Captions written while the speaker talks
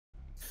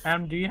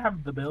Do you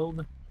have the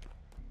build?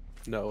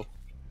 No.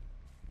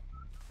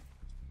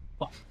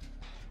 Fuck.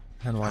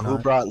 And why Who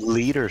not? brought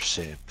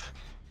leadership?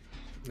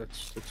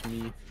 That's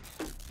me.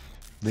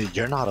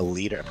 You're not a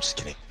leader. I'm just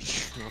kidding.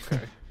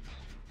 Okay.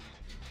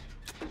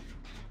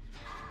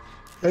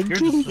 I'm You're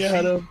kidding, just-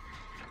 Adam.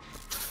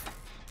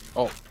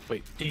 Oh,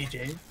 wait.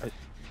 DJ.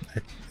 I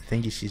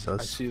think he sees I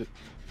us. see it.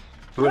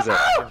 Who is it?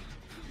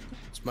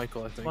 It's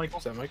Michael, I think. Michael?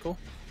 Is that Michael?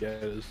 Yeah,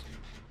 it is.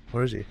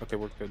 Where is he? Okay,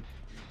 we're good.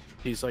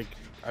 He's like,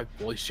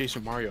 well, he's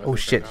chasing Mario. I Oh think,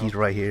 shit, right he's now.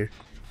 right here.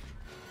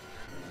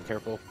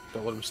 Careful.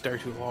 Don't let him stare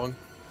too long.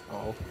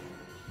 Oh.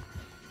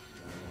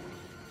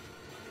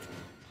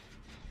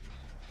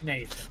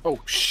 Nathan. Oh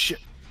shit.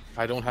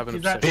 I don't have an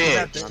He's at,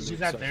 obsession. Bitch. I'm the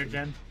he's at there, obsession.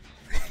 Jen.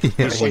 Yeah, He's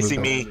he moved chasing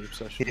up. me. I'm the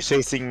obsession. He's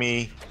chasing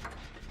me.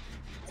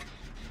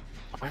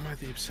 Why am I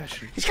the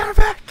obsession? He's coming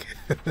back!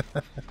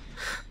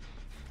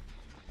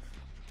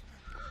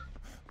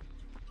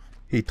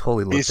 He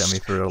totally looked at me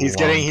for a he's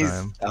long getting.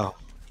 time. Oh.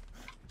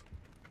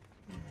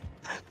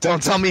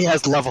 Don't tell me he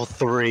has level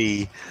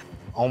 3.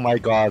 Oh my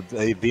god,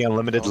 the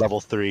unlimited Oh. level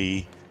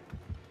 3.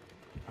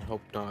 I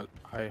hope not.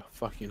 I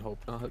fucking hope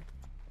not.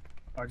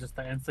 Or just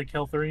the insta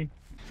kill 3.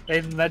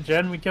 Nathan, that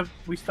Jen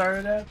we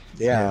started at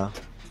Yeah.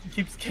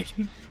 keeps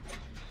kicking.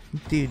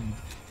 Dude,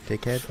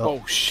 dickhead. Oh,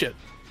 Oh shit.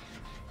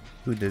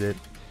 who did it?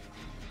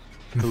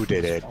 Who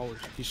did it? Oh,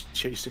 he's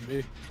chasing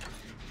me.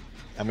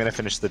 I'm gonna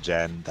finish the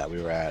gen that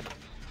we were at.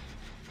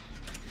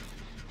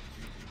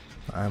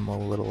 I'm a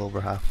little over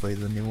halfway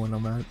the new one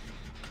I'm at.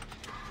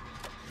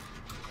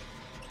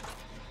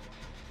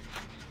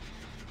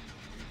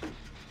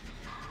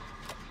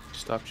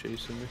 Stop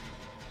chasing me.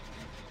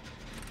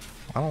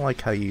 I don't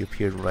like how you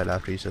appeared right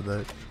after you said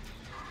that.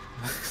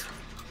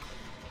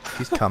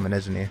 He's coming,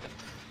 isn't he?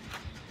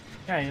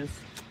 Yeah, he is.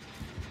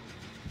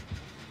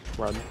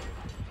 Run.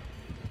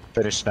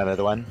 Finished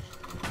another one.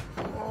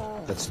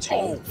 That's 2.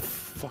 Oh,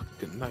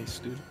 fucking nice,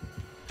 dude.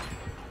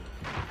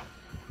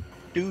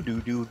 Do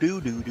do do do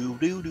do do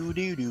do do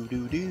do do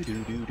do do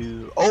do do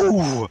do.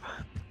 Oh,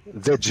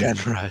 the gen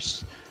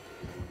rush.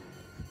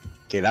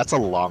 Okay, that's a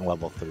long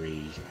level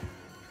 3.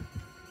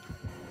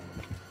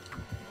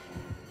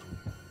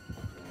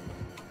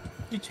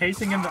 You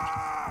chasing him?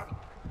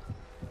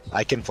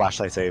 I can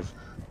flashlight save.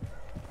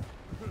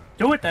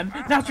 Do it then.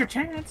 Now's your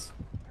chance.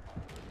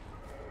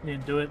 You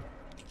didn't do it.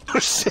 Oh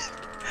shit!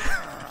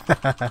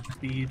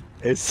 Speed.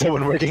 Is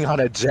someone working on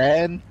a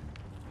gen?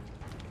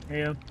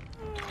 Yeah.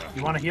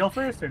 You want to heal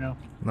first or no?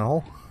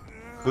 No?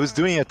 Who's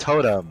doing a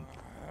totem?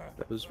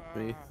 That was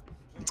me.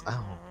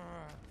 Oh.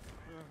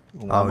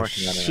 Well, Oh, I'm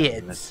working on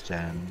shit. another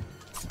gen.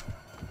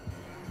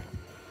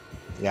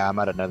 Yeah, I'm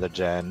at another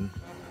gen.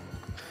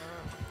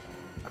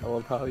 I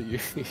love how you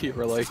you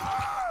were like,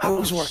 I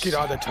was working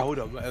on the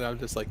totem, and I'm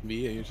just like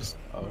me, and you're just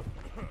oh,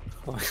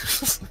 oh,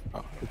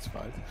 it's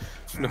fine.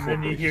 No And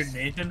then you hear worries.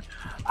 Nathan.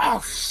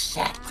 Oh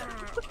shit!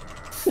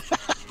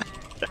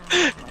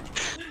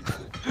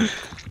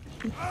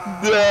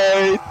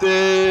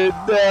 Nathan,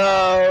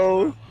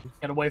 no!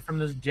 Get away from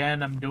this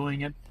Jen. I'm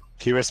doing it.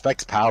 He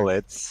respects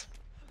pallets.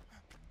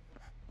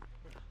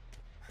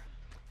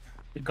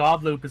 The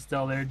God loop is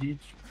still there, Deej.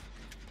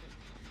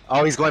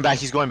 Oh, he's going back,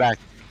 he's going back.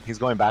 He's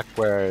going back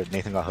where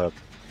Nathan got hooked.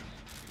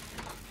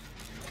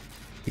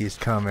 He's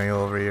coming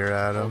over here,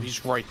 Oh, Adam.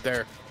 he's right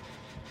there.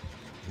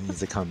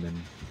 He's a coming.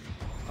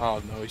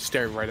 Oh no, he's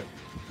staring right at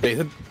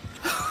Nathan.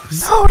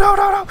 No, no,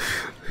 no,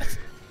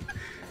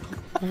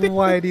 no!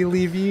 Why'd he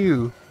leave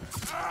you?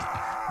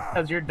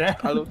 Because you're dead.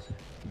 I don't.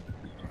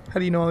 How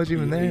do you know I was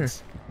even there?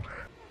 He's-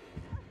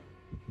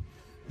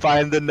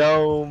 Find the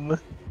gnome!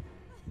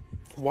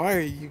 Why are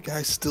you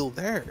guys still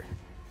there?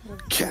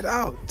 Get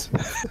out!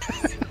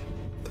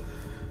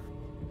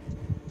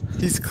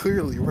 He's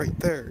clearly right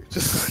there.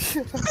 Just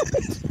get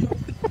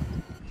out.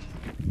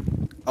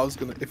 I was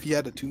gonna, if he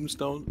had a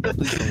tombstone,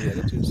 please tell me he had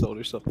a tombstone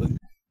or something.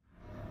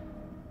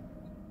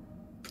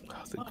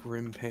 Oh, the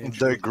grim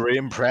pantry. The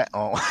grim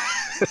oh.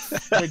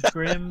 The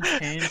Grim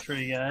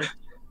Pantry, guys.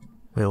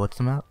 Wait, what's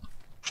the map?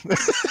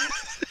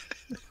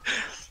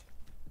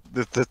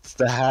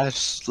 the hash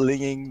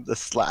slinging, the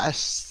slash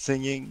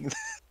singing.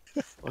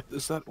 What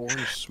is that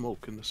orange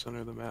smoke in the center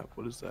of the map?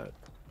 What is that?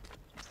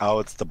 Oh,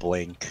 it's the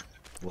blink.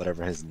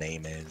 Whatever his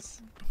name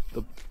is.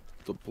 The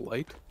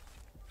blight?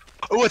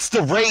 Oh, it's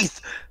the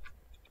wraith!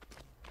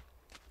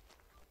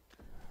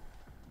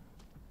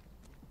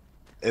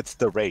 It's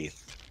the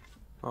wraith.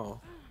 Oh,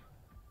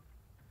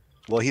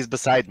 Well, he's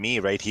beside me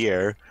right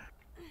here.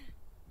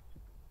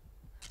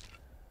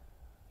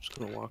 just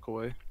gonna walk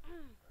away.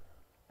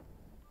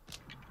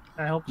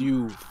 I hope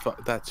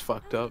That's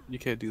fucked up. You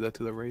can't do that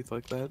to the wraith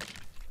like that.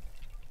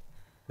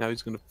 Now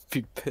he's gonna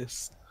be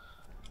pissed.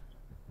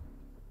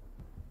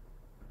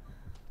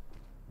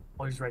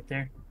 Oh, he's right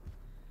there.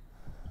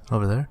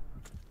 Over there?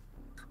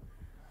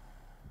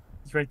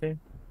 He's right there.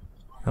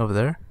 Over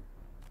there?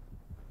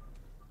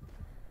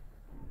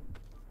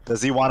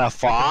 Does he want to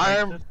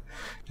farm?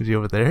 Is he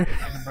over there?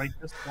 I can break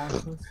this. Watch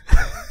this.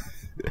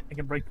 I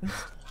can break this.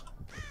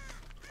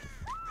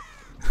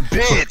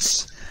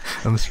 Bitch!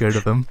 I'm scared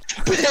of him.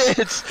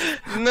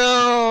 Bitch!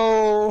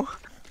 No!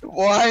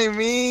 Why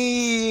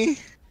me?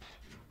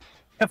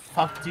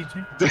 Fuck,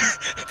 DJ.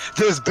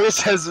 This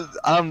bitch has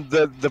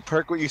the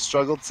perk where you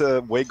struggle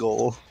to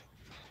wiggle.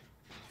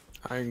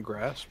 Iron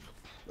Grasp.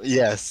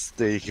 Yes,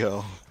 there you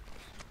go.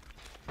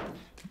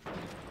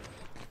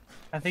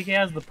 I think he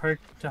has the perk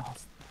to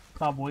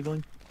stop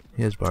wiggling.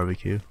 He has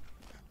barbecue.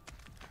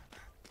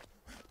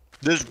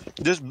 This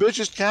bitch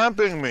is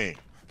camping me.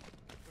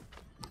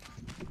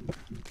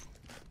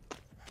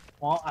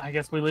 Well, I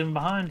guess we leave him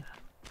behind.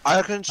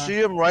 I can see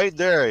him right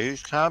there.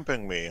 He's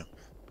camping me.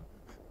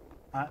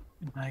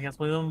 I guess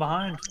we leave him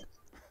behind.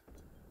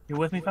 You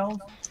with me, fellas?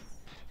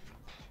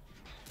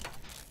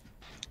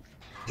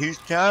 He's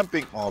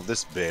camping. Oh,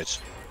 this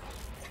bitch.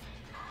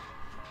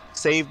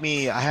 Save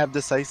me. I have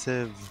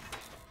decisive.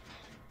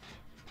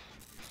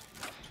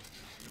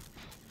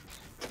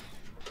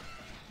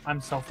 I'm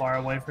so far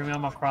away from you.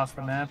 I'm across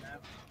the map.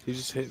 He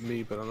just hit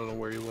me, but I don't know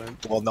where he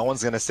went. Well, no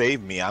one's gonna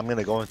save me. I'm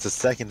gonna go into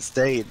second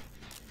state.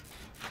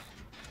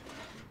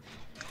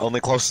 Only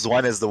closest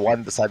one is the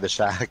one beside the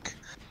shack.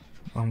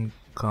 I'm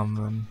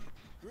coming.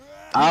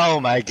 Oh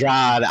my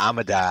god,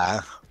 I'ma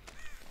die.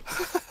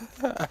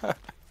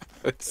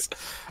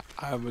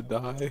 I'ma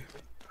die.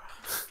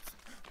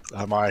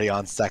 I'm already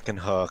on second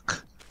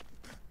hook.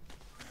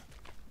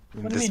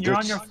 What do you mean? You're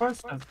on your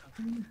first hook.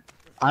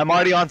 I'm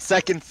already on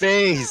second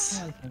phase.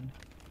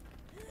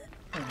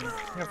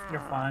 You're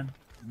fine.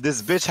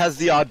 This bitch has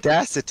the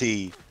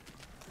audacity.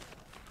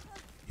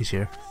 He's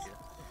here.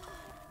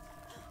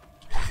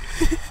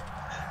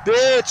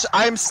 Bitch,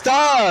 I'm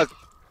stuck.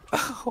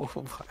 Oh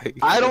my.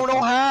 I don't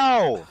know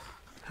how.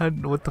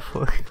 What the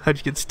fuck? How'd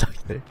you get stuck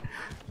there?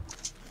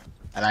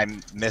 And I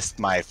missed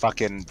my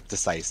fucking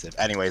decisive.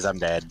 Anyways, I'm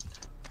dead.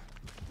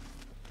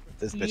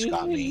 This bitch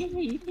got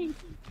me.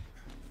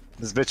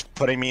 This bitch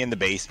putting me in the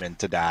basement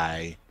to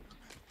die.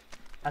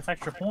 That's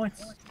extra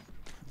points.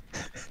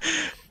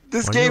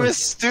 This Why game you- is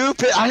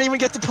stupid. I don't even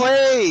get to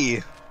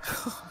play.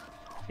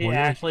 He Why-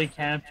 actually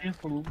camped you.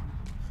 For...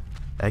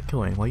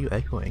 Echoing? Why are you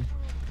echoing?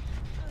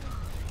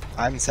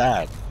 I'm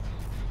sad.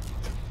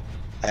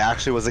 I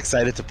actually was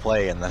excited to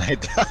play and then I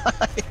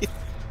died.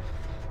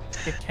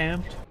 Get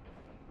camped.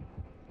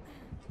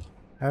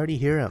 I already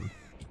hear him.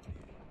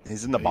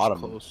 He's in the He's bottom.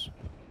 Close.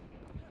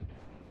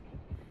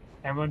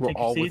 Everyone We're take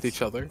all your with seats.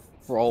 each other.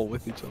 We're all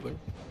with each other.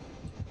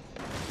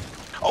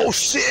 Oh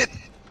shit!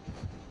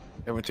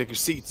 Everyone take your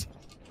seats.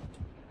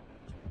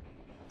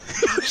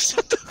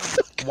 Shut the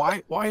fuck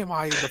up. Why am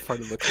I in the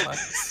front of the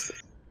class?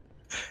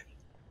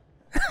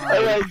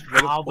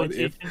 I'll What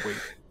be if, teaching. wait,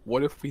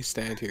 what if we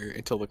stand here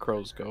until the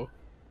crows go?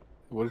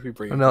 What if we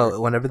bring Oh, it no, back?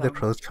 whenever the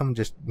crows come,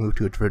 just move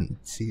to a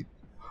different seat.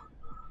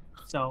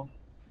 So,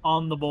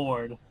 on the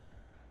board.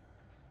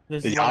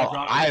 This is Yeah, what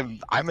I brought.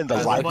 I'm in the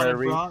This is what I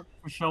library. brought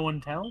for show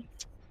and tell.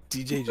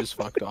 DJ just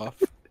fucked off.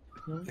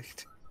 Hmm?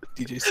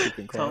 DJ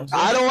skipping class.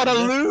 I don't want to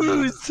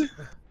This- lose.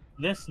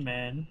 This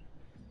man.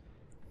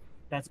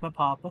 That's my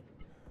papa.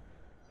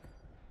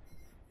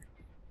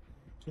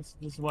 This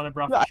is what I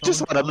brought for I show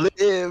just and want to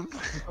tell.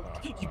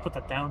 live. You put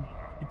that down.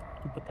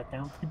 You put that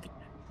down.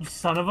 You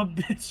son of a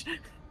bitch.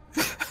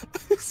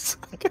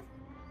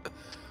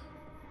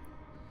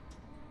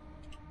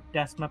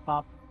 That's my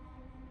pop.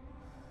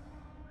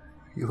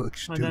 You look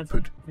My dad's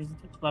stupid.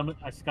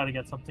 I just gotta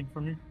get something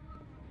from you.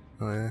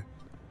 Oh, yeah.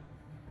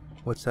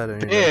 What's that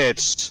on your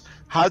Bitch,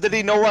 how did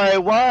he know where I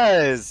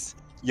was?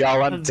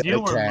 Y'all, I'm Because you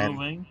dead were can.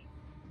 moving.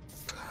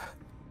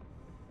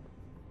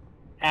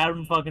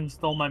 Adam fucking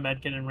stole my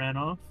medkit and ran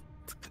off.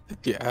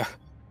 Yeah.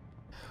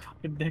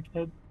 Fucking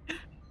dickhead.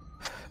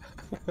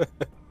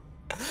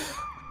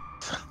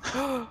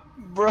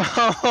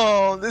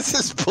 Bro, this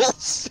is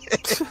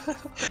bullshit.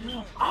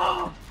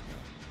 Oh!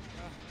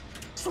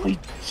 Sweet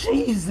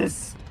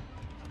Jesus!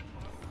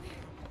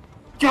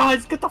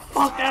 Guys, get the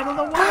fuck out of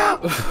the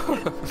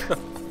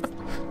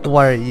way!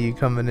 Why are you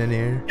coming in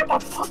here? Get the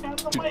fuck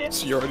out of the way!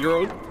 So you're on your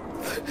own?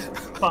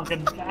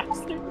 Fucking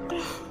bastard!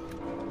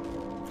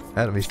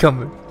 Adam, he's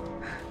coming.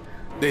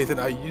 Nathan,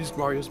 I used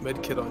Mario's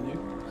medkit on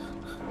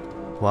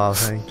you. Wow,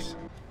 thanks.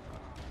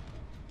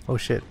 Oh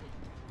shit.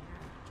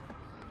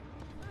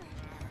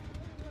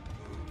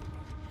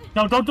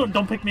 No,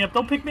 don't pick me up!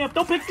 Don't pick me up!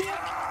 Don't pick me up!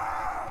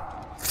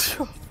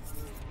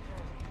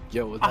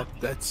 Yo,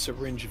 that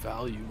syringe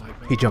value, my man.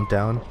 He jumped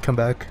down. Come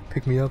back.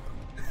 Pick me up.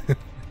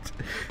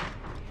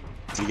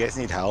 Do you guys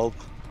need help?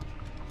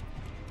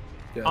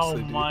 Yes, Oh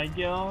they do. my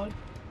god!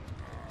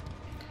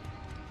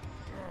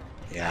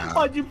 Yeah.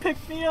 Why'd you pick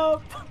me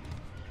up?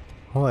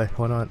 Why?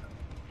 Why not?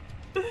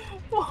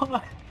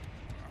 Why?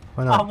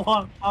 Why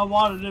not? I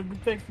wanted him to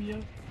pick me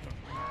up.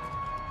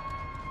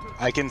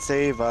 I can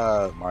save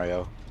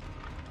Mario.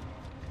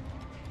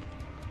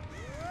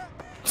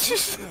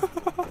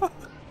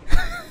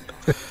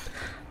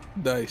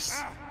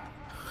 Nice.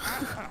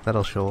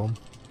 That'll show him.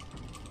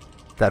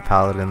 That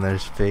paladin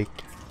there's fake.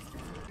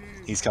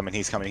 He's coming,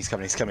 he's coming, he's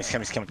coming, he's coming, he's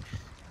coming, he's coming.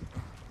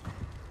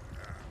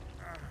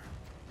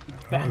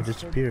 Oh, he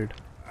disappeared.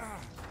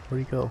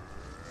 Where'd he go?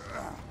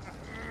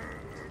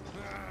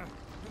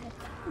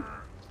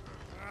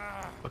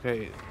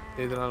 Okay,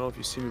 Nathan, I don't know if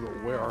you see me,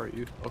 but where are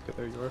you? Okay,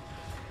 there you are.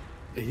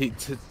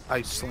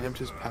 I slammed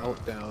his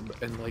pallet down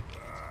and like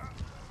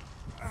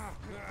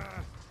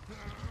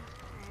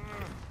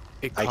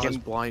it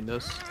caused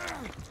blindness.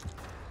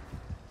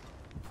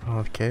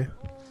 Okay.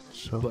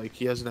 So Like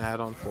he has an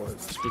add-on for it,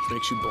 which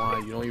makes you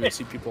blind. You don't even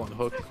see people on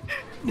hook.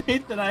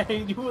 Nathan, I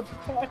hate you with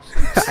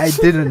passion. I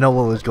didn't know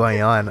what was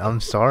going on. I'm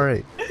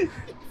sorry.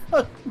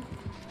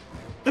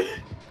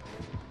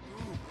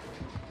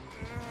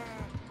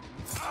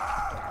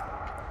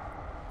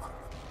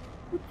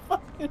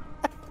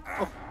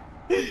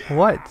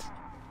 What?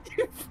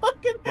 You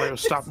fucking. Mario,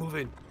 stop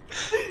moving.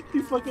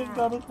 You fucking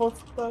got us both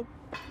stuck.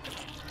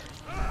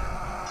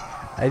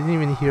 I didn't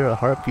even hear a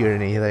heartbeat or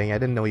anything. I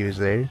didn't know he was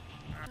there.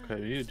 Okay,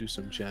 we need to do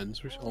some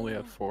gens. We only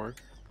have 4.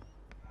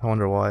 I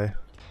wonder why.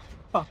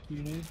 Fuck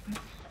you, Nathan.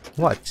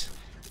 What?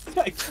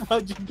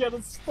 Why'd you get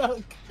us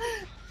stuck?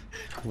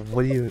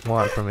 What do you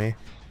want from me?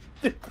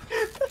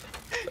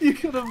 You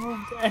could have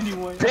moved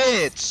anyway.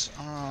 Bitch!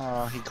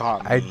 Oh, he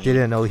got me. I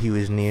didn't know he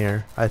was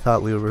near. I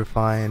thought we were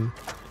fine.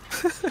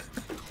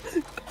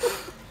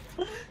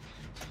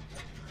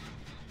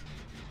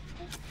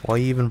 Why are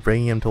you even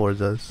bringing him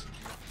towards us?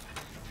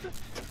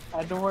 I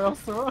had nowhere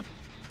else to run.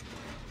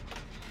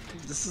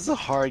 This is a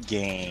hard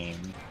game.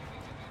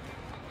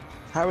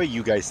 How are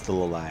you guys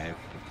still alive?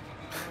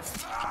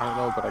 I don't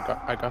know, but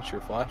I got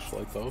your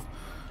flashlight though.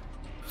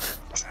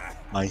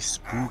 My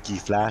spooky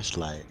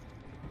flashlight.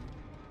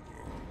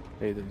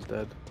 Nathan's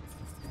dead.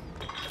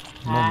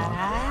 No,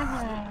 I'm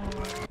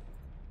not.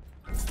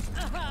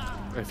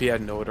 If he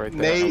had node right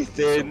there.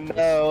 Nathan,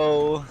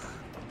 no.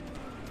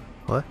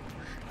 What?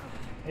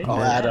 Oh,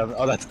 Adam.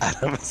 Oh, that's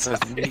Adam.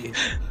 That's me.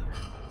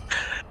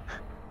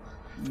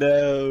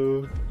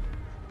 No.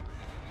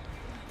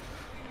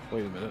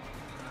 Wait a minute.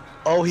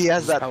 Oh, he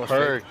has This is that how it's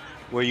perk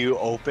where you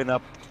open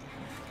up.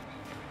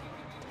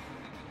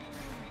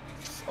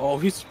 Oh,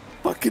 he's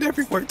fucking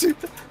everywhere, dude.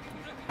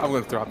 I'm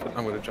gonna drop it.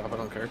 I'm gonna drop it. I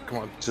don't care. Come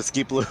on. Just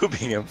keep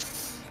looping him.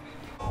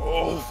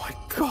 Oh my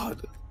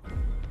god.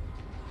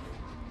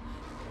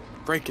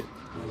 Break it.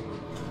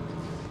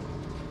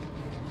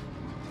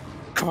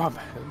 Come on,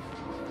 man.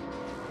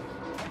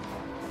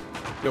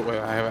 No, wait.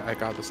 I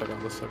got this. I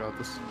got this. I got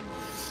this.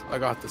 I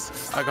got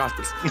this. I got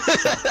this.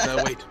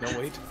 No, wait. No,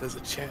 wait. There's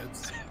a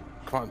chance.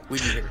 Come on.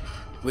 Leave me here.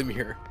 Leave me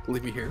here.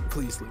 Leave me here.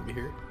 Please leave me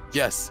here.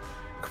 Yes.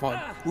 Come on.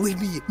 Leave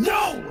me.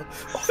 No!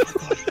 Oh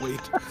my god.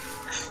 Wait.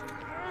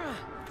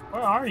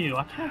 Where are you?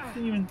 I can't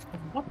even.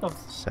 What the?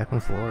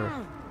 Second floor.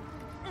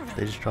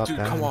 They just dropped Dude,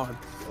 down. come on.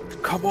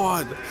 Come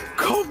on.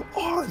 Come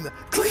on.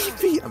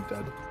 Leave me. I'm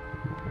dead.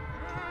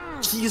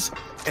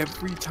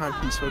 Every time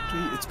he's hooked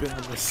me, it's been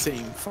on the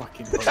same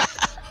fucking hook.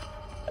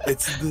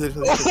 It's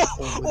literally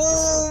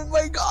Oh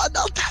my god,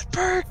 not that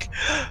perk!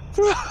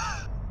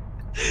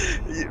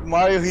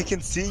 Mario, he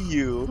can see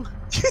you.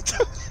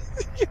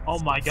 Oh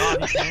my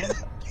god, he can?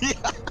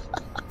 Yeah.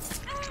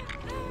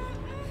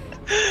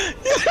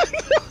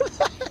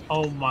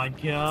 Oh my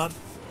god.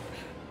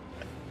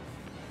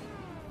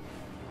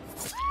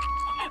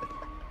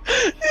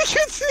 He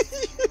can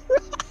see you.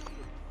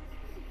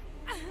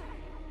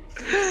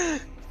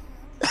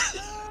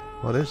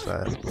 What is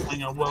that?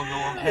 Like a logo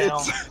of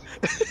hell.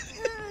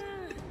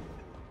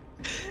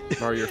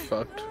 Mario, you're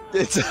fucked.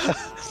 It's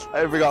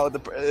I forgot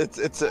what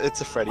it's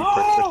a Freddy perk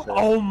for sure.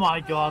 Oh my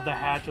god, the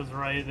hatch is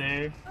right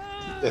there.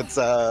 It's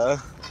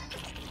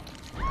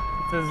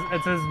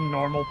It's his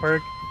normal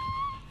perk.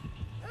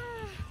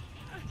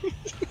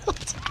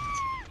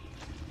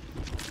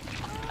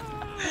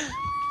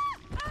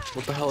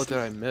 What the hell did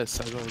I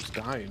miss? I was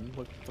dying.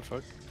 What the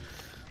fuck?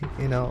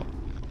 You know,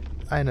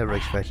 I never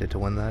expected to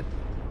win that.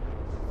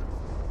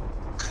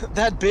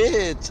 that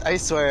bitch. I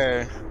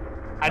swear.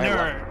 I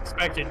never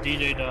expected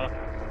DJ to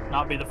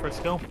not be the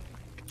first kill.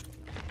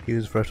 He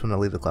was the first one to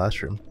leave the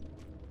classroom.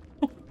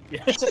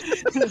 Yeah. He's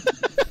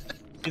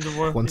the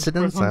worst.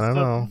 Coincidence? I don't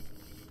know.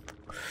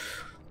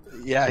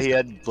 Yeah, he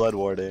had Blood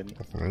Warden.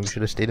 We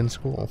should have stayed in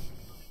school.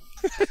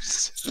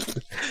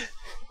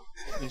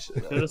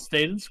 Should have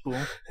stayed in school.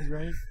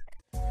 Right.